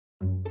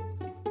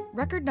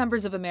record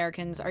numbers of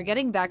Americans are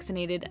getting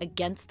vaccinated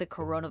against the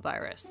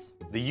coronavirus.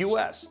 The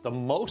U.S., the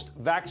most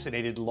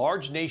vaccinated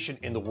large nation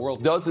in the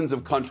world. Dozens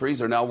of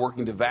countries are now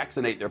working to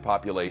vaccinate their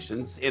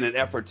populations in an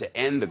effort to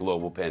end the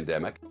global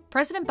pandemic.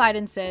 President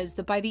Biden says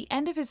that by the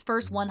end of his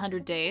first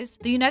 100 days,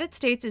 the United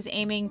States is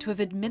aiming to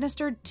have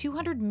administered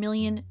 200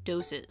 million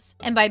doses.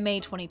 And by May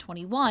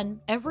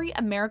 2021, every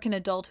American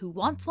adult who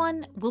wants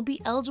one will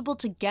be eligible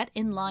to get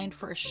in line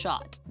for a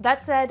shot.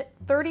 That said,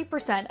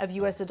 30% of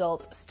U.S.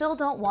 adults still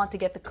don't want to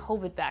get the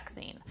COVID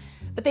vaccine,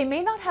 but they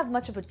may not have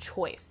much of a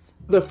choice.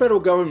 The federal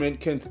government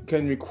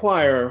can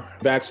require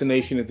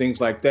vaccination and things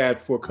like that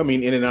for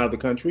coming in and out of the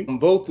country.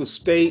 Both the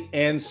state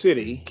and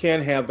city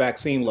can have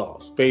vaccine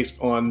laws based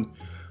on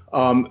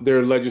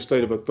their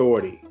legislative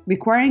authority.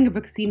 Requiring a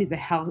vaccine is a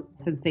health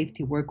and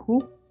safety work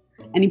rule,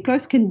 and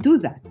employers can do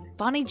that.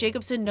 Bonnie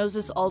Jacobson knows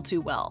this all too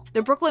well.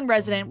 The Brooklyn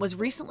resident was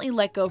recently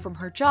let go from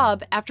her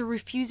job after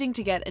refusing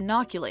to get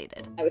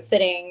inoculated. I was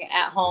sitting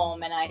at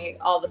home and I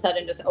all of a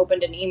sudden just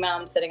opened an email.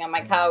 I'm sitting on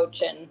my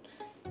couch and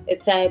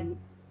it said,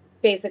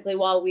 basically,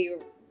 while we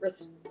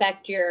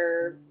respect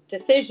your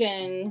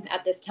decision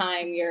at this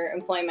time, your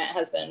employment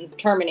has been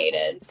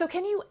terminated. So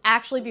can you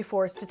actually be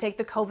forced to take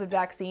the COVID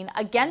vaccine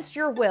against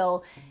your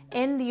will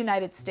in the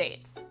United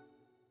States?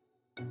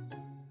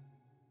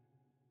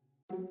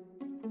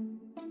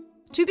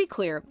 To be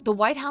clear, the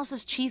White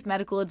House's chief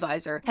medical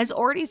advisor has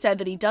already said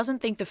that he doesn't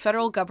think the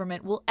federal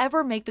government will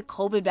ever make the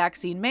COVID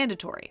vaccine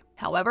mandatory.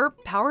 However,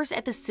 powers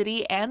at the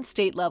city and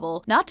state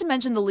level, not to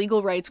mention the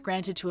legal rights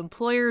granted to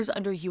employers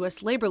under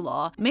U.S. labor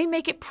law, may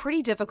make it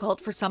pretty difficult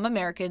for some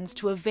Americans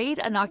to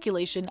evade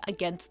inoculation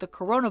against the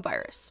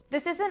coronavirus.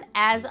 This isn't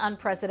as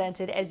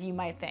unprecedented as you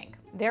might think.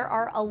 There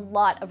are a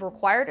lot of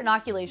required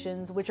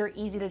inoculations which are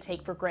easy to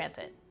take for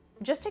granted.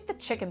 Just take the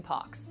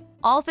chickenpox.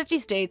 All 50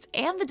 states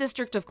and the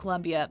District of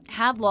Columbia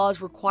have laws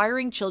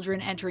requiring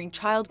children entering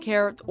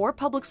childcare or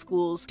public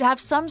schools to have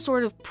some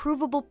sort of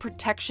provable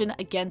protection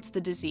against the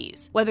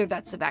disease, whether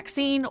that's a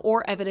vaccine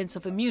or evidence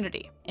of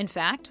immunity. In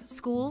fact,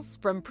 schools,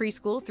 from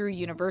preschool through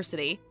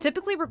university,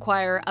 typically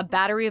require a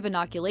battery of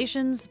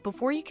inoculations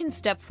before you can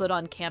step foot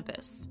on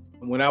campus.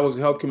 When I was a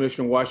health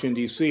commissioner in Washington,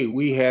 D.C.,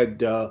 we had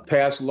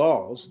passed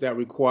laws that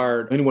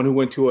required anyone who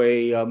went to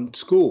a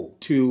school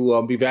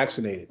to be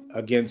vaccinated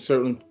against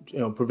certain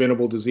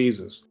preventable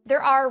diseases.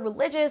 There are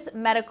religious,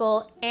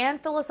 medical,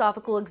 and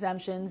philosophical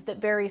exemptions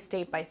that vary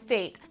state by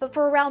state, but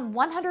for around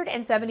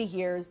 170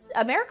 years,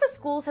 America's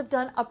schools have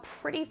done a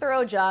pretty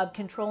thorough job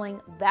controlling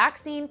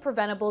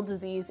vaccine-preventable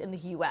disease in the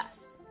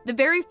U.S. The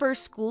very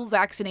first school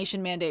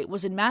vaccination mandate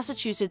was in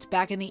Massachusetts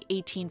back in the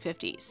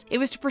 1850s. It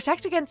was to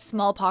protect against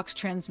smallpox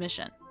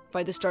transmission.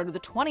 By the start of the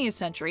 20th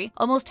century,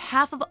 almost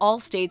half of all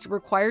states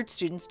required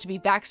students to be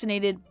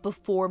vaccinated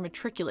before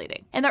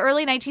matriculating. In the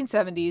early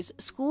 1970s,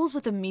 schools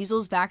with a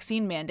measles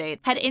vaccine mandate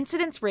had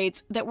incidence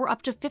rates that were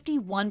up to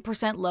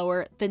 51%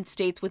 lower than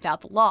states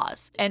without the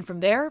laws. And from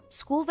there,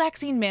 school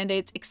vaccine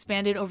mandates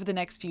expanded over the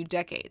next few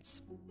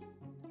decades.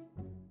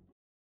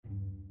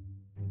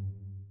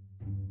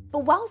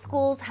 But while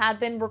schools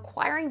had been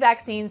requiring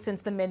vaccines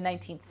since the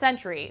mid-19th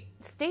century,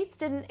 states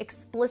didn't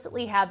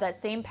explicitly have that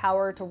same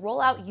power to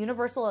roll out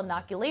universal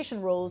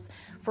inoculation rules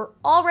for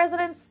all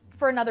residents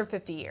for another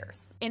 50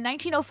 years. In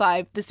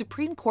 1905, the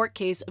Supreme Court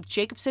case of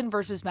Jacobson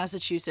versus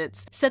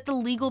Massachusetts set the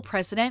legal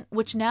precedent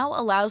which now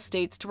allows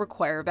states to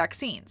require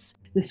vaccines.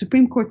 The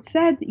Supreme Court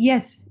said,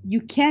 yes,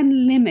 you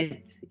can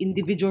limit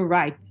individual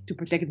rights to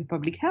protect the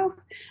public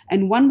health,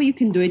 and one way you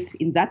can do it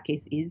in that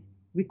case is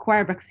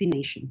require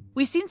vaccination.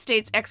 We've seen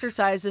states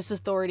exercise this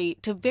authority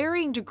to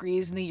varying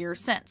degrees in the years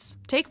since.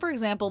 Take, for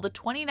example, the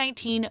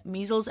 2019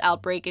 measles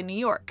outbreak in New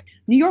York.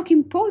 New York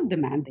imposed a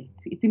mandate.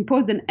 It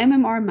imposed an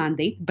MMR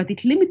mandate, but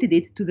it limited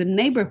it to the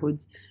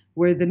neighborhoods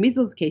where the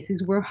measles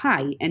cases were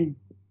high, and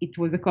it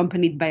was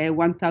accompanied by a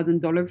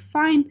 $1,000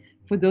 fine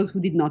for those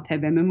who did not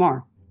have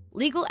MMR.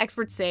 Legal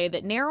experts say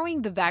that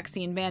narrowing the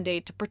vaccine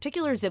mandate to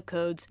particular zip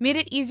codes made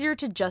it easier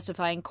to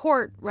justify in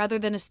court rather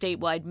than a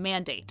statewide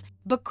mandate.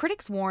 But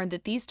critics warn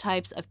that these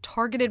types of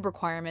targeted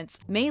requirements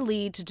may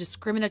lead to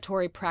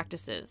discriminatory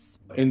practices.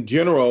 In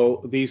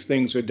general, these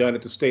things are done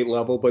at the state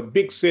level, but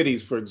big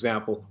cities, for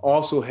example,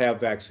 also have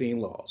vaccine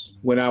laws.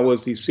 When I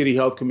was the city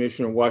health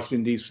commissioner in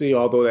Washington, D.C.,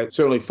 although that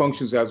certainly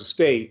functions as a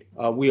state,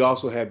 we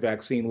also had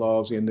vaccine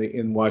laws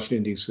in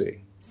Washington,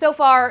 D.C. So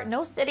far,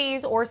 no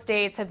cities or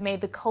states have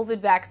made the COVID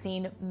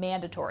vaccine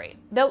mandatory,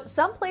 though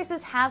some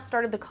places have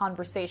started the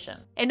conversation.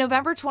 In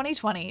November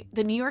 2020,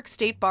 the New York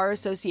State Bar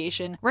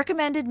Association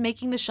recommended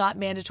making the shot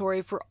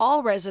mandatory for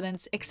all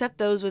residents except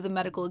those with a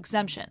medical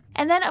exemption.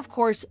 And then, of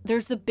course,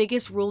 there's the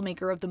biggest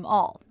rulemaker of them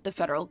all, the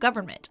federal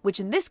government, which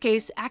in this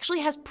case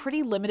actually has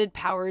pretty limited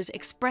powers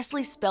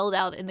expressly spelled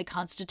out in the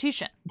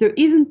Constitution. There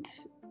isn't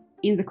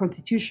in the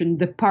Constitution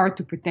the power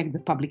to protect the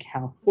public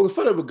health? Well, the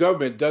federal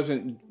government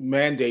doesn't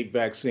mandate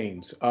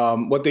vaccines.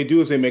 What they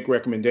do is they make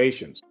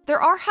recommendations.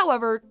 There are,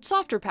 however,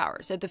 softer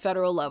powers at the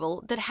federal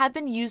level that have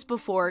been used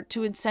before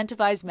to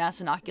incentivize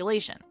mass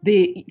inoculation.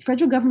 The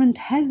federal government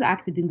has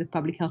acted in the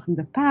public health in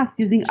the past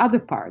using other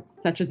parts,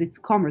 such as its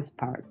commerce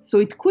part. So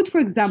it could, for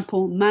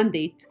example,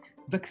 mandate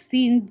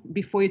vaccines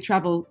before you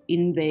travel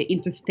in the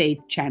interstate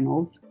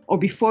channels or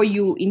before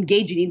you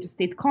engage in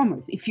interstate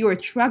commerce. If you're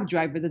a truck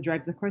driver that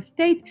drives across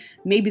state,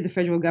 maybe the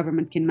federal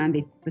government can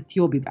mandate that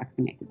you'll be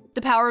vaccinated.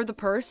 The power of the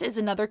purse is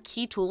another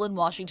key tool in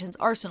Washington's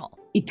arsenal.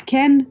 It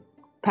can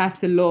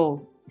pass a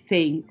law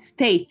saying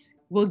states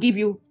will give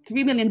you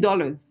 $3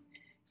 million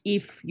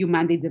if you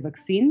mandate the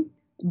vaccine,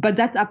 but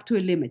that's up to a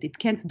limit. It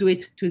can't do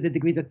it to the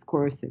degree that's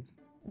coercive.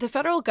 The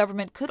federal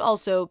government could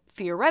also,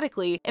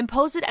 theoretically,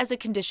 impose it as a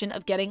condition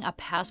of getting a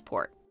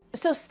passport.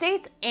 So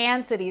states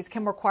and cities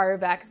can require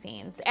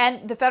vaccines,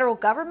 and the federal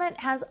government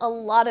has a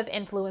lot of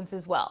influence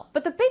as well.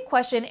 But the big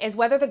question is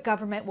whether the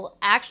government will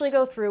actually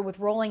go through with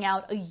rolling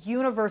out a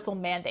universal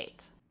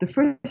mandate. The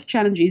first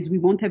challenge is we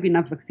won't have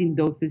enough vaccine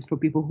doses for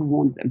people who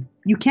want them.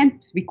 You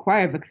can't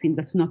require vaccines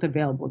that's not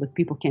available, that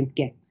people can't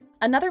get.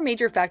 Another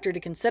major factor to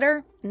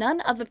consider,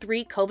 none of the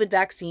 3 COVID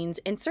vaccines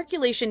in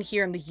circulation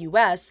here in the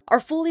US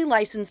are fully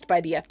licensed by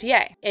the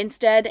FDA.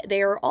 Instead,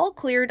 they are all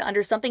cleared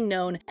under something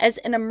known as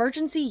an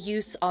Emergency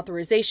Use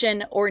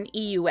Authorization, or an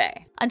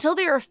EUA. Until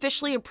they are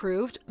officially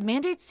approved,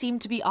 mandates seem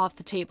to be off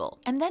the table.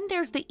 And then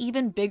there's the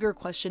even bigger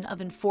question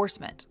of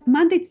enforcement.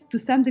 Mandates, to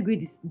some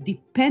degree,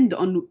 depend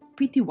on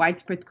pretty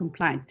widespread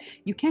compliance.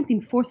 You can't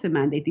enforce a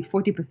mandate if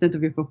 40%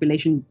 of your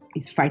population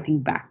is fighting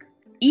back.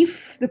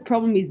 If the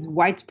problem is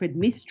widespread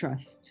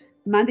mistrust,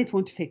 mandate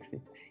won't fix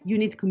it. You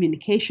need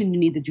communication, you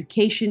need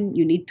education,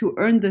 you need to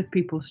earn the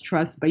people's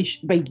trust by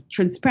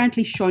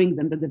transparently showing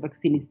them that the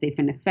vaccine is safe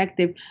and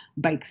effective,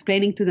 by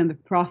explaining to them the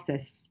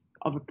process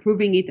of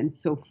approving it, and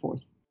so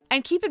forth.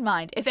 And keep in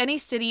mind, if any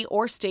city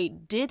or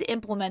state did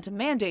implement a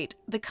mandate,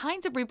 the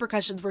kinds of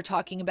repercussions we're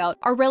talking about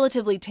are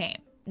relatively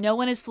tame. No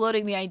one is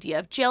floating the idea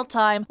of jail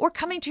time or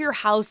coming to your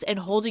house and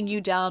holding you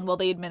down while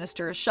they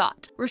administer a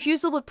shot.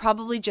 Refusal would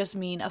probably just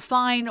mean a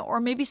fine or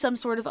maybe some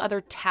sort of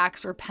other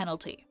tax or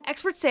penalty.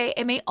 Experts say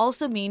it may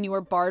also mean you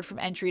are barred from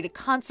entry to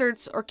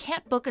concerts or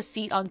can't book a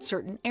seat on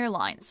certain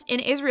airlines. In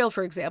Israel,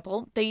 for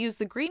example, they use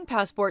the green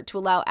passport to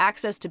allow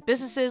access to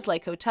businesses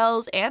like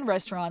hotels and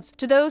restaurants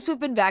to those who have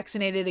been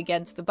vaccinated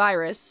against the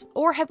virus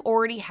or have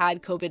already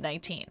had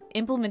COVID-19.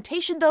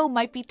 Implementation, though,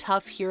 might be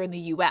tough here in the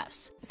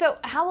US. So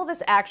how will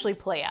this actually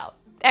play out?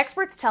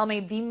 Experts tell me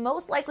the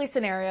most likely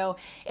scenario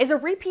is a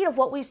repeat of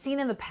what we've seen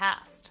in the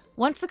past.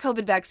 Once the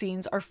COVID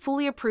vaccines are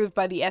fully approved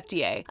by the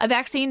FDA, a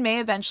vaccine may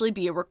eventually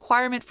be a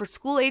requirement for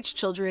school-aged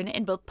children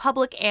in both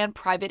public and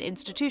private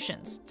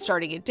institutions,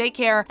 starting at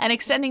daycare and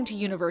extending to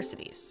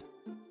universities.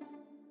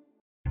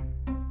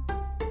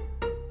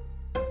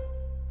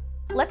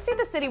 Let's say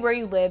the city where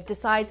you live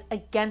decides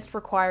against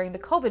requiring the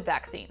COVID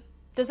vaccine.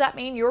 Does that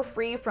mean you're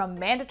free from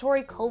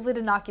mandatory COVID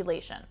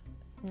inoculation?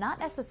 Not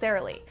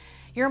necessarily.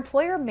 Your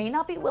employer may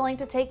not be willing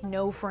to take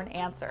no for an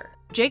answer.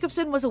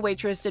 Jacobson was a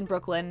waitress in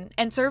Brooklyn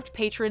and served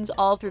patrons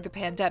all through the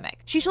pandemic.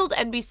 She told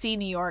NBC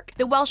New York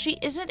that while she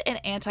isn't an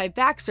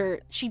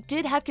anti-vaxxer, she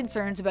did have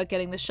concerns about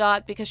getting the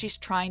shot because she's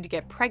trying to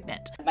get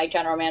pregnant. My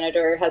general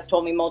manager has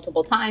told me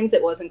multiple times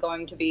it wasn't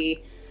going to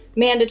be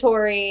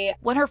mandatory.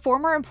 When her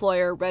former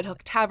employer, Red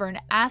Hook Tavern,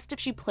 asked if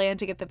she planned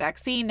to get the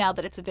vaccine now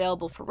that it's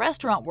available for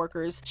restaurant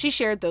workers, she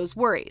shared those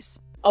worries.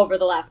 Over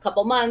the last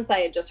couple months, I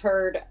had just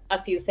heard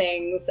a few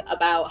things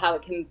about how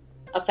it can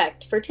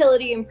affect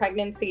fertility and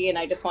pregnancy, and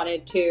I just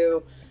wanted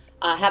to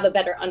have a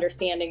better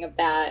understanding of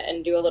that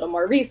and do a little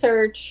more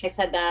research. I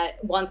said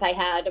that once I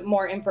had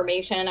more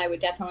information, I would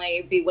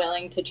definitely be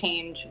willing to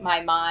change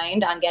my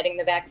mind on getting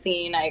the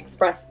vaccine. I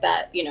expressed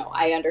that,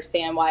 I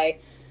understand why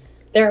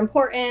they're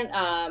important.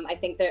 I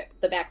think that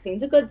the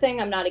vaccine's a good thing.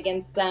 I'm not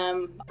against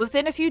them.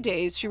 Within a few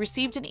days, she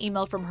received an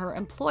email from her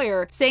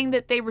employer saying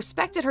that they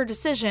respected her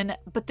decision,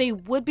 but they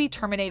would be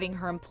terminating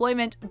her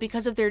employment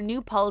because of their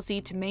new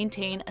policy to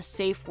maintain a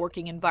safe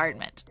working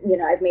environment.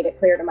 I've made it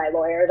clear to my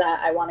lawyer that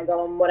I want to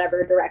go in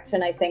whatever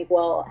direction I think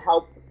will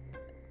help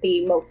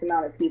the most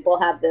amount of people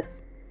have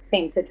this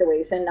same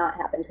situation not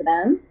happen to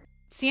them.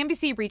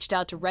 CNBC reached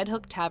out to Red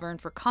Hook Tavern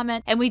for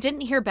comment, and we didn't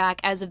hear back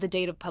as of the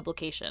date of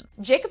publication.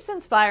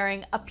 Jacobson's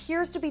firing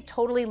appears to be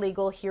totally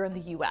legal here in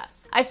the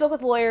US. I spoke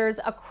with lawyers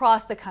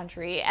across the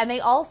country, and they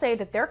all say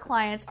that their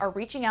clients are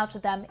reaching out to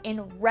them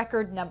in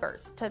record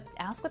numbers to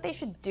ask what they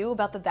should do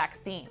about the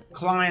vaccine.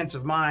 Clients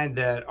of mine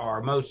that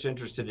are most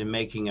interested in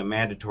making a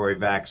mandatory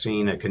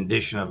vaccine a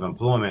condition of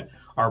employment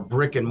are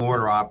brick and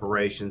mortar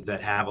operations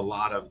that have a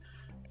lot of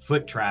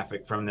foot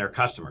traffic from their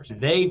customers.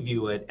 They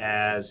view it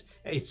as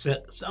a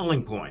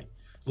selling point.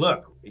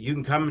 Look, you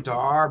can come into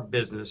our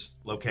business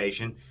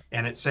location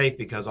and it's safe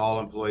because all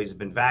employees have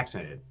been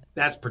vaccinated.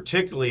 That's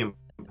particularly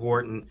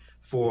important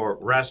for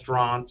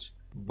restaurants,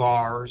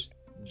 bars,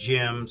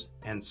 gyms,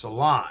 and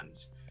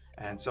salons.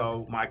 And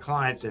so my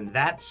clients in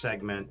that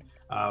segment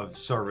of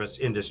service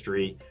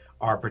industry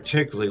are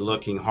particularly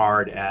looking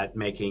hard at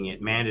making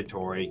it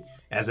mandatory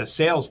as a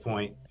sales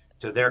point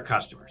to their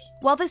customers.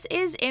 While this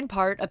is in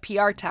part a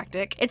PR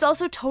tactic, it's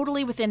also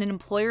totally within an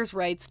employer's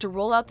rights to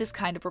roll out this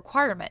kind of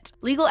requirement.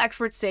 Legal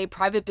experts say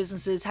private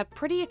businesses have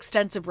pretty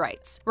extensive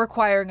rights.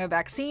 Requiring a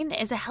vaccine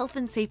is a health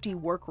and safety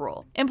work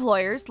rule.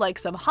 Employers, like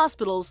some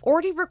hospitals,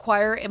 already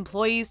require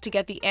employees to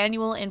get the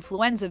annual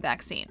influenza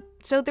vaccine.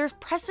 So there's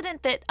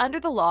precedent that under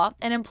the law,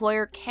 an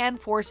employer can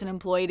force an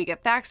employee to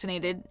get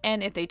vaccinated,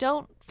 and if they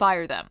don't,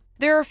 fire them.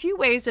 There are a few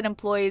ways that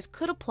employees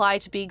could apply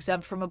to be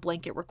exempt from a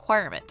blanket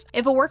requirement.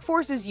 If a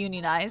workforce is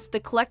unionized,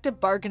 the collective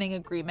bargaining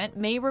agreement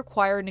may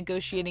require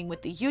negotiating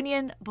with the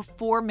union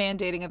before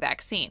mandating a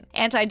vaccine.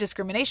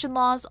 Anti-discrimination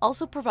laws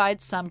also provide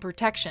some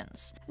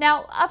protections.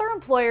 Now, other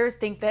employers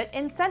think that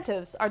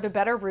incentives are the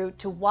better route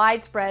to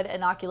widespread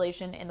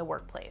inoculation in the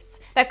workplace.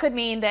 That could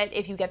mean that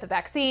if you get the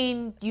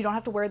vaccine, you don't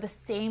have to wear the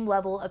same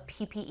level of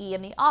PPE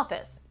in the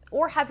office,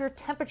 or have your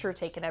temperature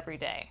taken every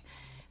day.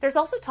 There's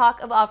also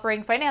talk of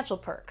offering financial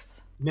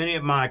perks. Many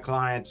of my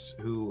clients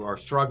who are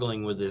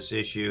struggling with this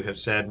issue have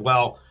said,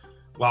 well,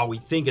 while we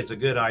think it's a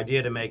good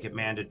idea to make it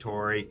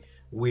mandatory,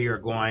 we are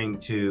going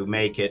to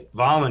make it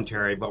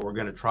voluntary, but we're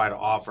going to try to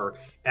offer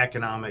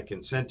economic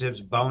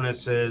incentives,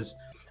 bonuses,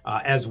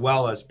 as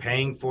well as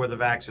paying for the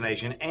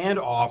vaccination and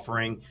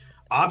offering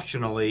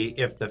optionally,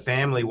 if the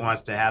family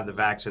wants to have the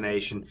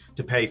vaccination,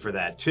 to pay for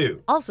that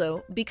too.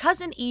 Also,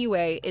 because an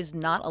EUA is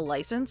not a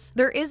license,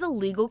 there is a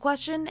legal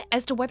question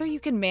as to whether you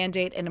can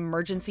mandate an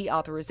emergency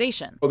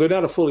authorization. Well, they're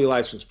not a fully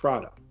licensed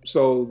product.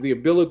 So the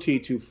ability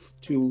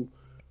to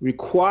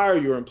require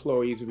your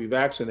employees to be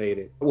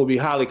vaccinated will be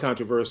highly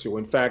controversial.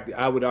 In fact,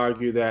 I would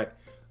argue that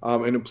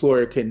an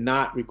employer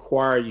cannot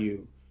require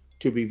you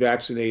to be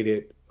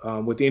vaccinated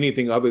with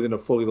anything other than a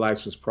fully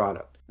licensed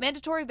product.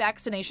 Mandatory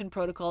vaccination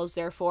protocols,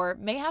 therefore,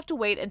 may have to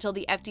wait until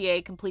the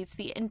FDA completes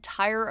the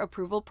entire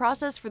approval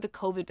process for the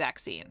COVID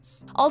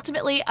vaccines.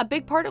 Ultimately, a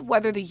big part of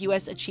whether the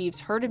US achieves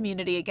herd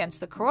immunity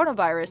against the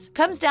coronavirus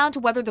comes down to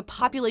whether the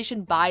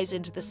population buys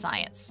into the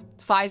science.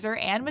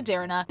 Pfizer and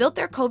Moderna built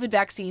their COVID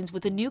vaccines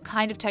with a new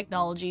kind of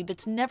technology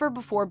that's never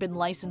before been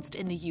licensed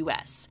in the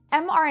US.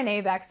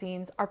 mRNA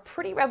vaccines are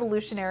pretty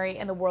revolutionary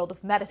in the world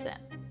of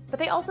medicine, but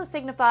they also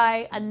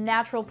signify a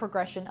natural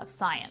progression of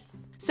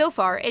science. So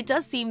far, it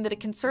does seem that a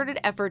concerted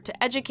effort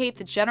to educate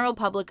the general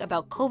public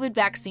about COVID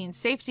vaccine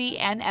safety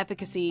and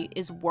efficacy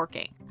is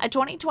working. A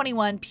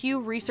 2021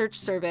 Pew Research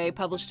survey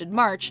published in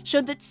March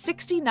showed that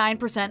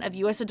 69% of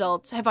US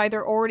adults have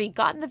either already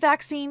gotten the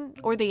vaccine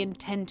or they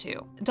intend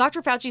to.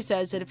 Dr. Fauci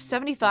says that if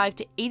 75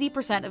 to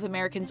 80% of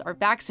Americans are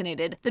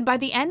vaccinated, then by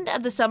the end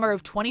of the summer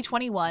of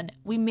 2021,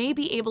 we may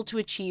be able to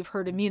achieve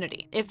herd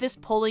immunity. If this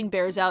polling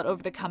bears out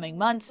over the coming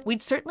months,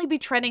 we'd certainly be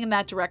trending in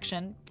that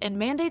direction, and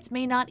mandates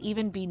may not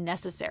even be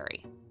necessary.